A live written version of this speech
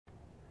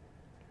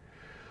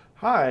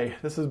Hi,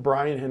 this is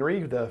Brian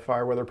Henry, the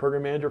Fire Weather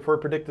Program Manager for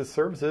Predictive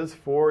Services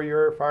for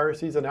your fire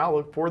season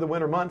outlook for the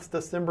winter months,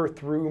 December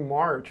through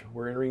March.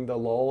 We're entering the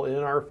lull in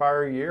our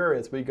fire year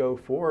as we go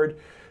forward.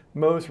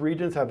 Most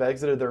regions have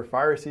exited their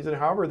fire season.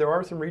 However, there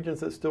are some regions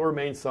that still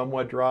remain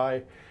somewhat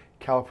dry.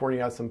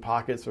 California has some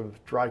pockets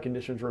of dry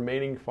conditions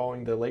remaining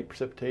following the late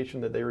precipitation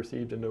that they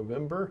received in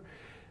November.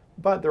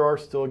 But there are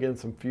still, again,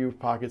 some few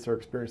pockets that are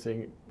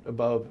experiencing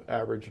above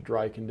average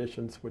dry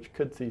conditions, which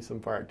could see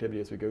some fire activity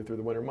as we go through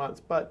the winter months,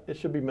 but it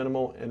should be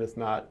minimal and it's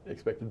not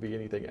expected to be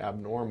anything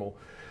abnormal.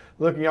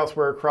 Looking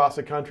elsewhere across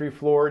the country,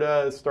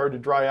 Florida has started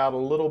to dry out a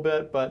little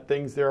bit, but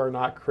things there are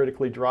not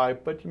critically dry,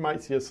 but you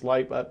might see a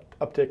slight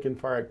uptick in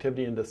fire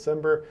activity in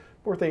December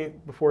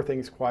before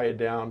things quiet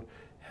down,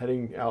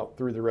 heading out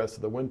through the rest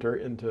of the winter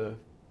into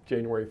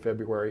January,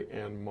 February,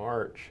 and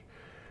March.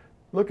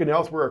 Looking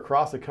elsewhere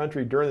across the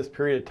country during this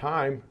period of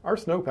time, our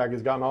snowpack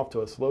has gotten off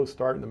to a slow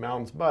start in the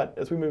mountains, but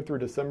as we move through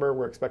December,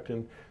 we're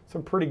expecting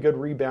some pretty good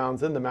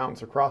rebounds in the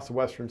mountains across the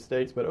western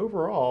states. But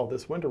overall,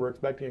 this winter, we're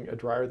expecting a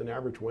drier than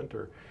average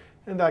winter,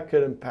 and that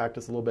could impact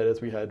us a little bit as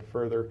we head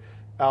further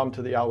out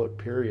into the outlook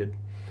period.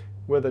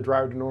 With a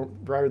drier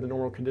than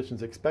normal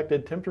conditions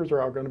expected, temperatures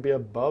are going to be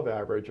above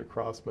average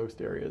across most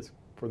areas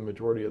for the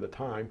majority of the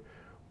time.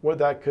 What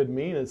that could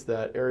mean is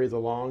that areas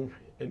along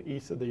and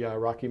east of the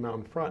Rocky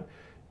Mountain front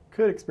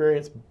could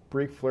experience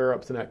brief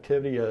flare-ups in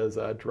activity as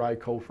dry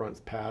cold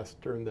fronts pass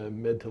during the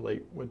mid to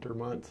late winter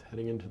months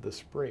heading into the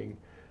spring.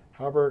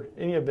 However,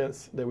 any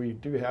events that we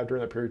do have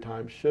during that period of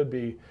time should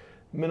be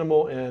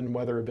minimal and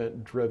weather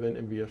event driven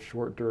and be of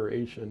short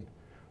duration.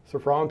 So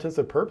for all intents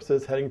and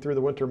purposes, heading through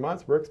the winter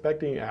months, we're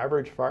expecting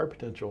average fire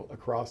potential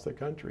across the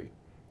country.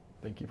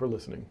 Thank you for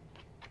listening.